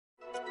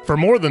For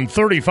more than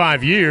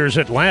 35 years,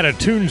 Atlanta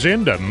tunes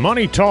into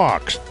Money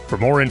Talks. For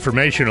more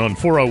information on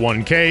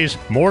 401ks,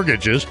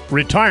 mortgages,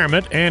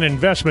 retirement, and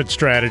investment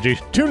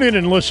strategies, tune in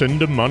and listen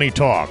to Money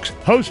Talks,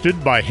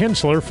 hosted by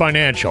Hensler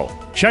Financial.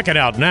 Check it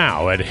out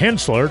now at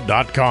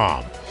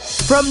hensler.com.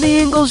 From the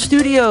Ingalls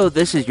studio,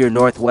 this is your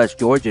Northwest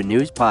Georgia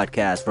news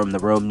podcast from the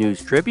Rome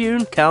News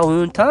Tribune,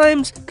 Calhoun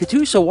Times,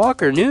 Catoosa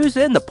Walker News,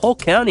 and the Polk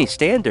County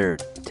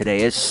Standard.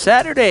 Today is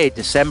Saturday,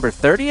 December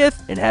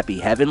 30th, and happy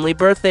heavenly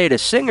birthday to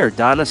singer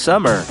Donna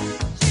Summer.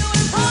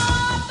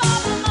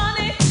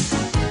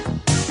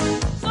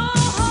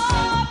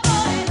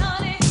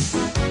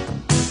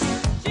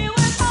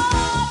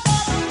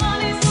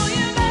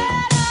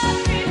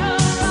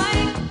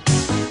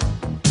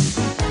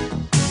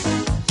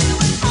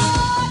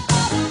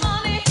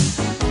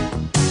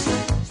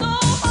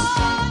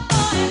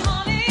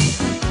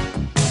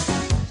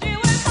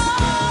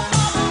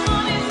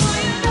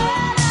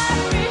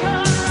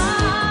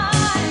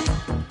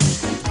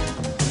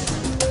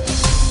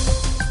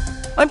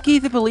 I'm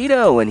Keith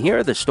Ippolito, and here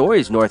are the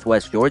stories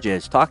Northwest Georgia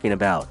is talking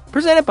about.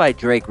 Presented by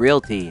Drake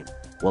Realty.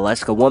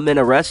 Waleska woman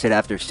arrested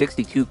after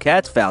 62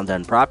 cats found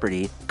on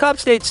property. Cobb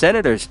State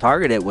senators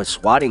targeted with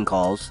swatting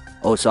calls.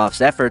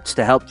 Ossoff's efforts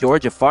to help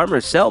Georgia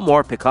farmers sell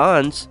more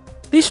pecans.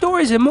 These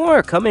stories and more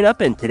are coming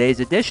up in today's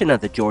edition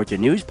of the Georgia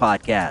News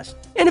Podcast.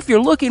 And if you're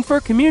looking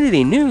for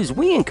community news,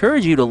 we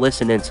encourage you to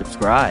listen and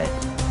subscribe.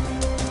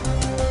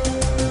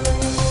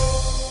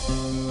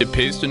 It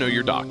pays to know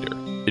your doctor.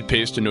 It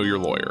pays to know your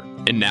lawyer.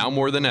 And now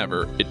more than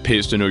ever, it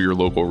pays to know your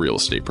local real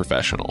estate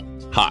professional.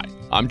 Hi,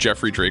 I'm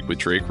Jeffrey Drake with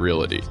Drake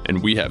Realty,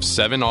 and we have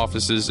 7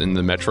 offices in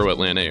the metro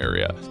Atlanta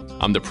area.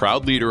 I'm the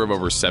proud leader of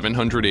over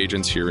 700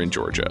 agents here in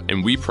Georgia,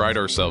 and we pride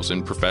ourselves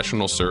in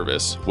professional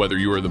service, whether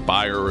you are the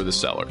buyer or the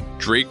seller.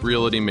 Drake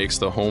Realty makes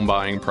the home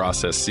buying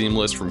process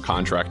seamless from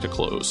contract to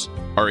close.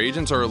 Our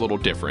agents are a little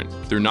different.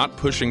 They're not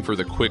pushing for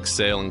the quick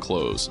sale and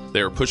close.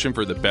 They are pushing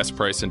for the best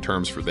price and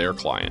terms for their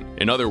client.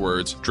 In other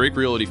words, Drake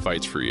Realty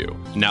fights for you.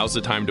 Now's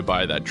the time to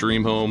buy that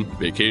dream home,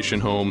 vacation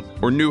home,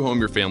 or new home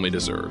your family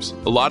deserves.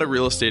 A lot of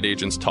real estate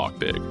agents talk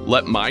big.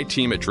 Let my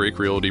team at Drake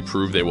Realty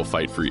prove they will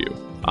fight for you.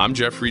 I'm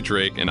Jeffrey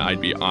Drake, and I'd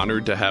be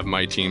honored to have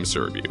my team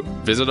serve you.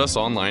 Visit us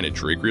online at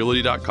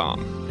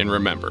drakerealty.com. And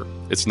remember,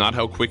 it's not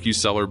how quick you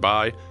sell or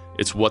buy,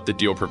 it's what the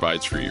deal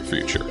provides for your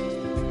future.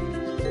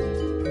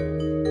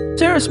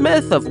 Sarah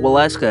Smith of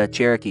Waleska,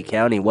 Cherokee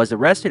County, was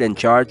arrested and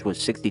charged with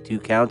 62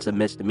 counts of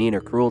misdemeanor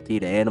cruelty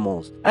to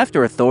animals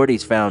after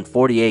authorities found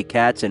 48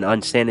 cats in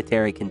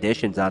unsanitary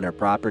conditions on her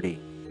property.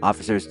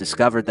 Officers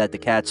discovered that the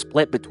cats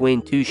split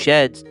between 2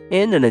 sheds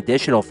and an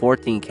additional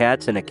 14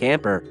 cats in a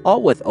camper,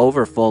 all with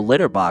overfull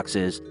litter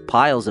boxes,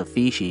 piles of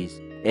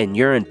feces, and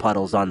urine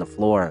puddles on the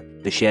floor.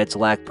 The sheds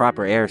lacked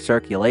proper air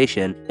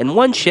circulation, and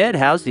one shed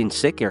housing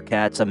sicker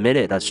cats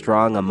emitted a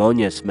strong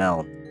ammonia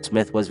smell.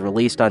 Smith was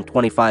released on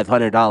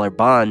 $2,500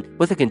 bond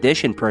with a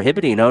condition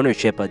prohibiting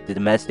ownership of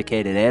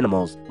domesticated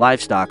animals,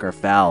 livestock, or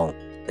fowl.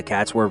 The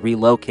cats were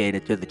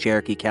relocated to the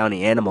Cherokee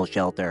County Animal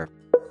Shelter.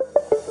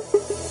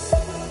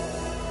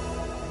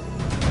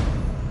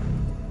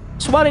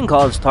 Swatting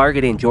calls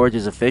targeting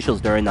Georgia's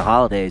officials during the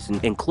holidays,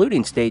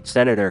 including State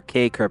Senator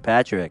Kay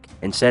Kirkpatrick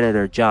and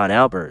Senator John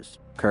Albers.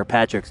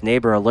 Kirkpatrick's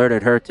neighbor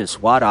alerted her to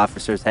SWAT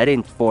officers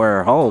heading for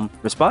her home,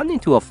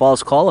 responding to a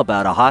false call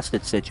about a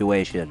hostage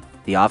situation.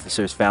 The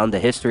officers found the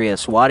history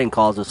of swatting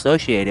calls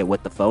associated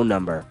with the phone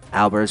number.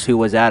 Albers, who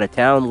was out of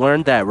town,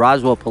 learned that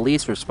Roswell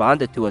police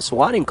responded to a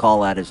swatting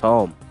call at his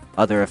home.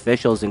 Other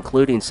officials,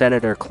 including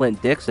Senator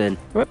Clint Dixon and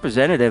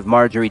Representative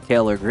Marjorie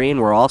Taylor Greene,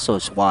 were also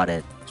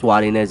swatted.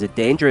 Swatting is a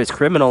dangerous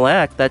criminal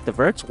act that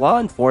diverts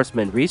law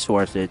enforcement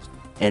resources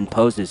and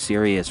poses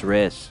serious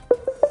risks.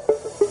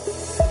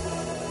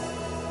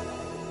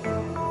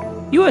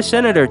 U.S.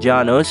 Senator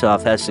John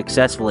Ossoff has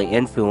successfully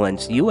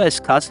influenced U.S.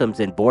 Customs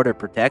and Border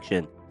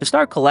Protection to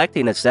start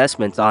collecting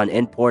assessments on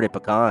imported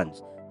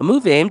pecans, a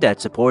move aimed at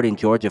supporting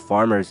Georgia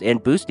farmers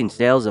and boosting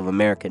sales of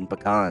American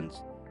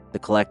pecans. The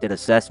collected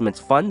assessments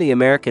fund the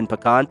American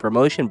Pecan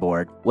Promotion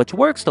Board, which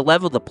works to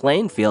level the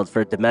playing field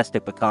for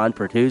domestic pecan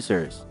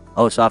producers.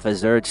 Ossoff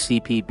has urged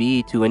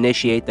CPB to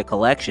initiate the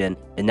collection,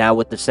 and now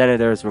with the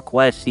senator's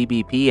request,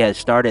 CBP has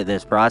started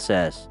this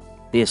process.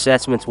 The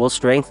assessments will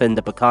strengthen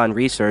the pecan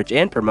research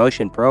and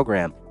promotion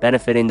program,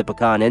 benefiting the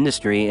pecan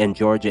industry in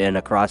Georgia and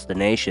across the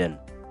nation.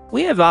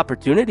 We have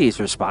opportunities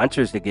for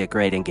sponsors to get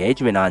great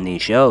engagement on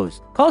these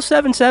shows. Call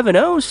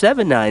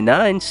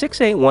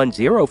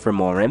 770-799-6810 for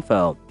more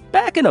info.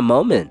 Back in a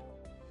moment.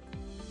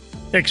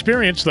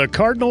 Experience the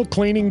Cardinal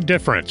Cleaning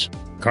difference.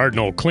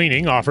 Cardinal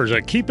Cleaning offers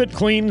a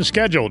keep-it-clean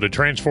schedule to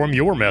transform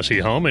your messy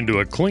home into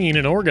a clean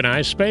and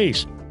organized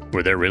space.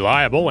 With their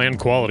reliable and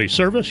quality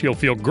service, you'll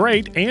feel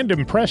great and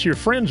impress your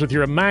friends with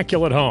your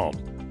immaculate home.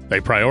 They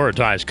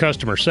prioritize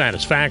customer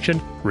satisfaction,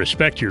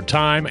 respect your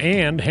time,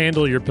 and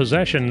handle your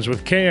possessions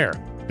with care.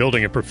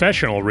 Building a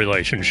professional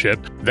relationship,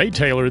 they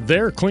tailor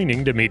their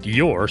cleaning to meet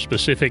your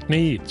specific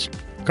needs.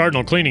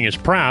 Cardinal Cleaning is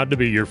proud to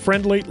be your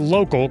friendly,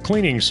 local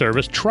cleaning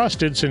service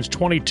trusted since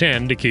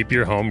 2010 to keep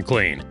your home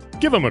clean.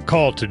 Give them a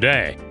call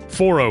today,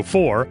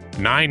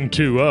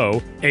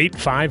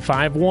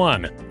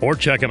 404-920-8551, or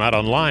check them out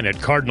online at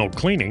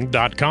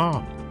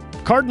cardinalcleaning.com.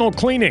 Cardinal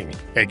Cleaning.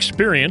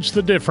 Experience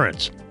the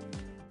difference.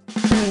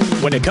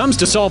 When it comes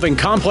to solving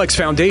complex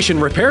foundation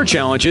repair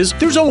challenges,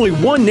 there's only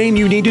one name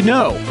you need to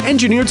know: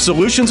 Engineered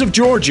Solutions of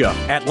Georgia,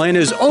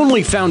 Atlanta's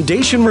only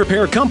foundation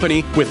repair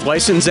company with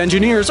licensed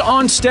engineers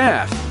on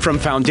staff. From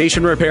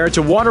foundation repair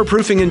to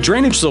waterproofing and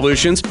drainage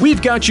solutions,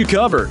 we've got you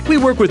covered. We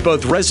work with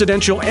both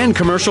residential and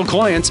commercial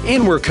clients,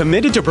 and we're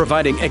committed to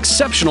providing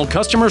exceptional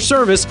customer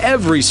service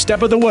every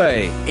step of the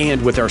way.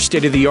 And with our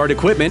state-of-the-art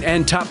equipment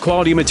and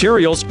top-quality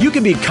materials, you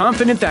can be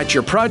confident that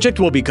your project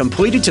will be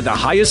completed to the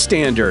highest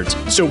standards.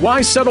 So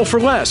why settle for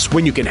less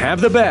when you can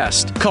have the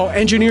best? Call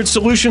Engineered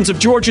Solutions of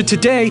Georgia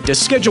today to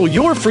schedule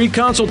your free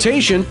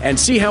consultation and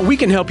see how we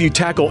can help you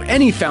tackle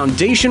any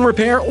foundation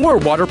repair or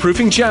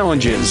waterproofing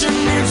challenges.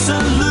 Engineered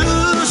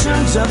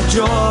Solutions of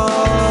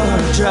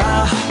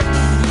Georgia.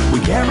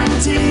 We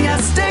guarantee a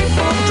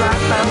stable, dry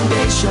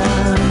foundation.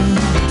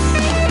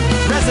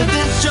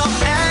 Residential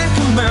and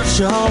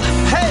commercial.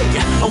 Hey,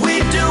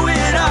 we do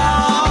it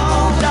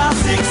all. Dial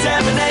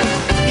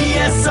 678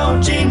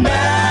 ESOG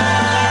now.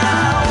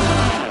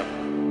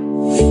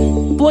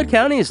 Floyd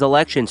County's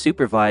election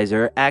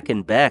supervisor,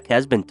 Akin Beck,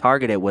 has been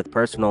targeted with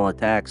personal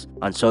attacks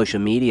on social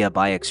media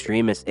by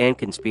extremists and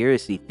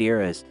conspiracy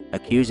theorists,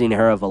 accusing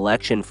her of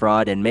election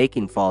fraud and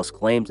making false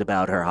claims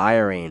about her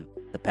hiring.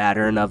 The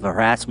pattern of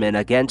harassment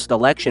against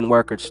election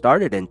workers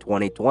started in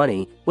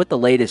 2020, with the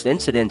latest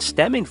incident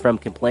stemming from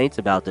complaints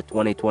about the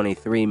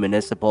 2023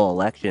 municipal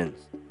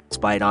elections.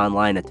 Despite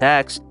online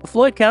attacks, the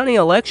Floyd County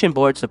Election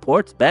Board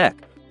supports Beck,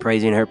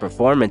 praising her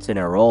performance in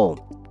her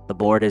role. The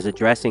board is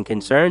addressing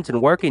concerns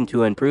and working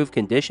to improve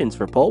conditions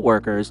for poll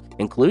workers,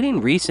 including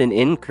recent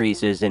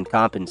increases in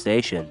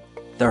compensation.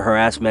 The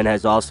harassment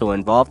has also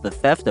involved the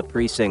theft of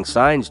precinct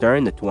signs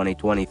during the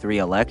 2023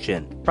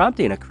 election,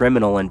 prompting a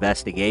criminal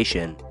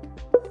investigation.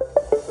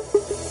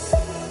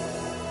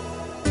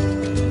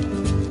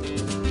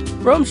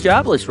 Rome's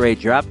jobless rate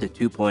dropped to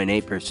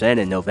 2.8%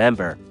 in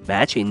November,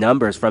 matching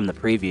numbers from the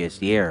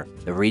previous year.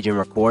 The region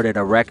recorded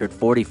a record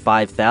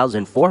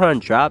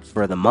 45,400 jobs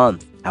for the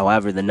month.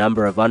 However, the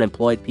number of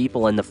unemployed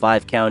people in the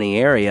five-county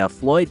area,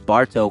 Floyd,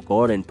 Bartow,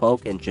 Gordon,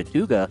 Polk, and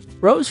Chattooga,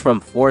 rose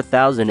from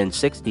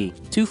 4,060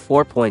 to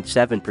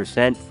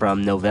 4.7%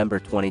 from November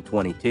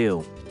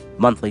 2022.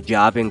 Monthly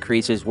job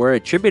increases were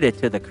attributed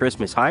to the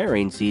Christmas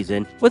hiring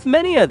season, with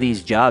many of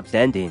these jobs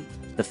ending.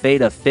 The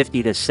fate of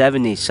 50 to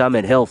 70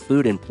 Summit Hill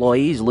food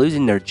employees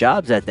losing their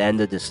jobs at the end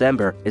of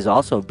December is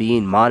also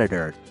being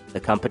monitored.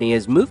 The company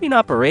is moving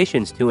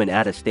operations to an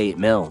out-of-state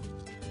mill.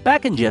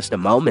 Back in just a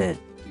moment.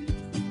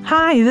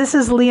 Hi, this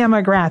is Leah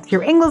McGrath,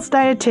 your English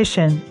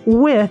dietitian,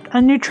 with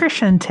a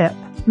nutrition tip.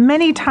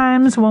 Many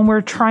times when we're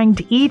trying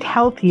to eat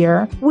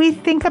healthier, we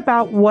think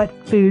about what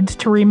foods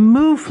to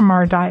remove from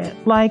our diet,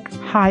 like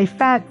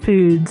high-fat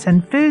foods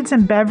and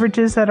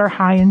beverages that are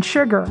high in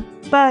sugar.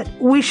 But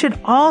we should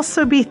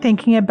also be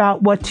thinking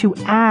about what to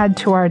add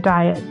to our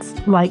diets,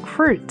 like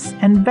fruits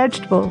and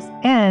vegetables,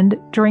 and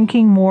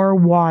drinking more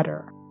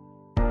water.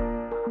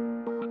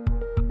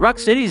 Rock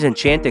City's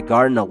Enchanted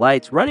Garden of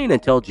Lights, running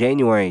until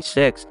January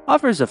 6th,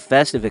 offers a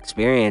festive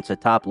experience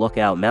atop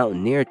Lookout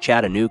Mountain near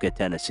Chattanooga,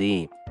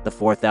 Tennessee. The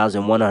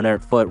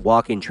 4,100-foot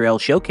walking trail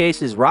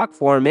showcases rock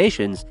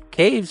formations,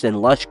 caves,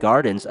 and lush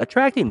gardens,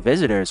 attracting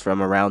visitors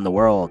from around the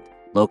world.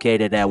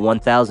 Located at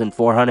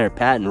 1,400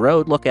 Patton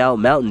Road, Lookout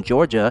Mountain,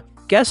 Georgia,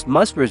 guests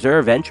must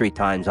reserve entry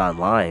times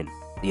online.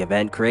 The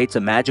event creates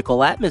a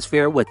magical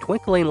atmosphere with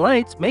twinkling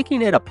lights,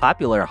 making it a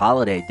popular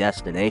holiday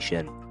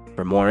destination.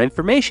 For more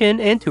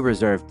information and to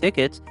reserve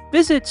tickets,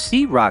 visit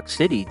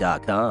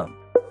searockcity.com.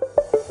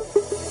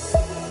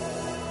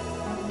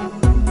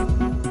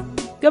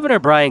 Governor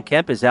Brian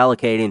Kemp is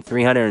allocating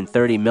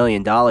 $330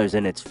 million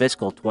in its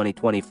fiscal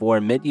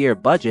 2024 mid-year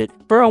budget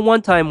for a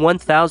one-time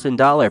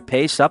 $1,000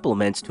 pay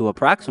supplements to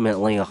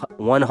approximately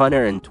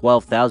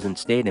 112,000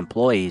 state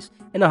employees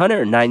and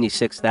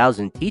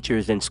 196,000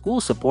 teachers and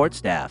school support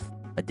staff.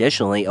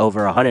 Additionally,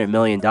 over $100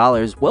 million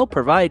will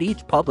provide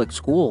each public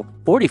school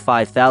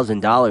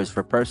 $45,000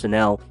 for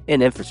personnel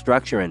and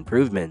infrastructure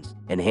improvements,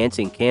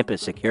 enhancing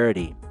campus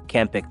security.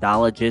 Kemp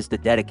acknowledges the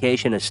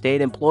dedication of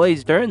state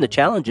employees during the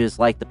challenges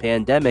like the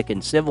pandemic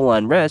and civil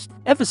unrest,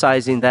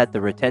 emphasizing that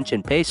the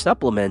retention pay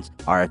supplements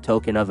are a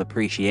token of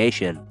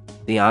appreciation.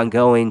 The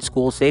ongoing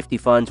school safety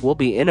funds will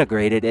be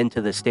integrated into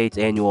the state's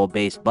annual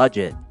base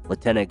budget.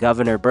 Lieutenant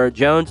Governor Burt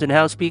Jones and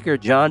House Speaker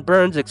John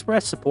Burns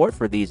expressed support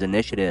for these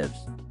initiatives.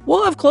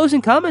 We'll have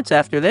closing comments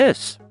after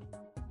this.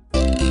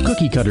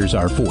 Cookie cutters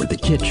are for the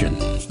kitchen,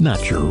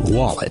 not your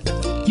wallet.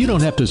 You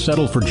don't have to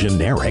settle for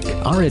generic.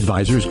 Our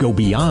advisors go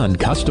beyond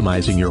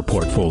customizing your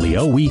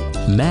portfolio. We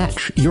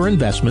match your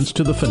investments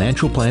to the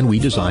financial plan we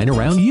design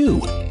around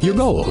you, your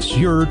goals,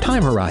 your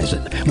time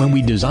horizon, when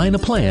we design a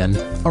plan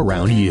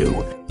around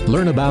you.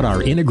 Learn about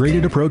our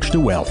integrated approach to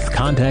wealth.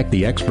 Contact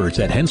the experts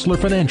at Hensler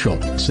Financial,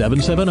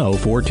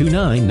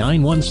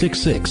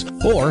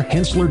 770-429-9166, or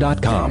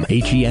Hensler.com,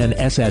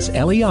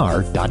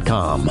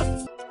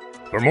 HENSSLER.com.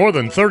 For more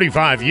than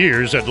 35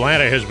 years,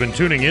 Atlanta has been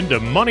tuning into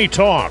Money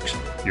Talks,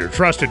 your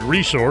trusted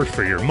resource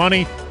for your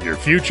money, your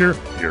future,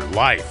 your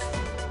life.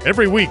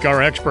 Every week,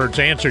 our experts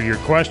answer your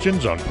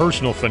questions on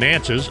personal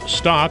finances,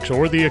 stocks,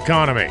 or the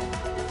economy.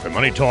 The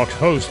Money Talks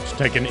hosts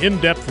take an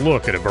in-depth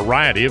look at a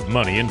variety of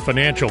money and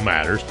financial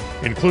matters,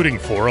 including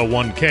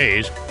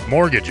 401ks,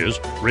 mortgages,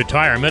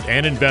 retirement,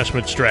 and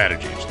investment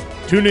strategies.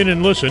 Tune in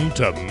and listen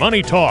to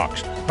Money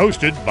Talks,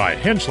 hosted by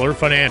Hensler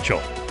Financial.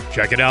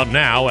 Check it out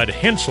now at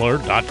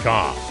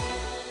hensler.com.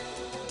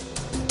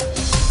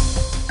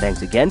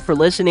 Thanks again for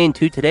listening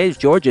to today's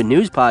Georgia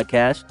News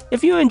Podcast.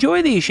 If you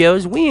enjoy these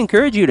shows, we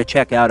encourage you to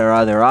check out our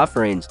other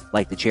offerings,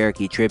 like the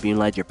Cherokee Tribune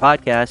Ledger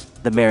Podcast,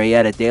 the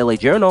Marietta Daily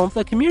Journal,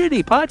 the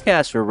Community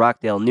Podcast for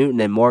Rockdale, Newton,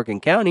 and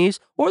Morgan counties,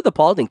 or the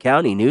Paulding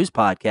County News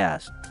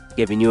Podcast.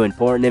 Giving you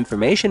important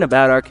information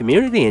about our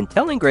community and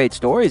telling great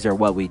stories are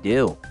what we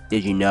do.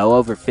 Did you know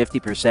over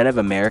 50% of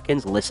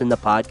Americans listen to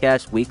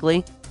podcasts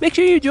weekly? Make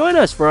sure you join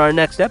us for our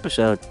next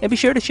episode, and be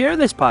sure to share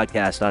this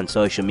podcast on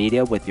social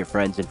media with your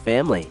friends and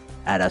family.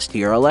 Add us to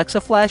your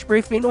Alexa Flash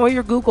Briefing or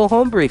your Google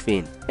Home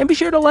Briefing. And be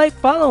sure to like,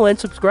 follow, and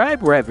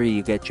subscribe wherever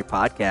you get your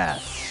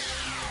podcasts.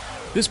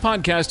 This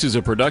podcast is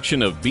a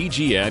production of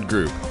BG Ad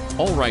Group.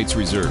 All rights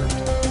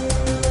reserved.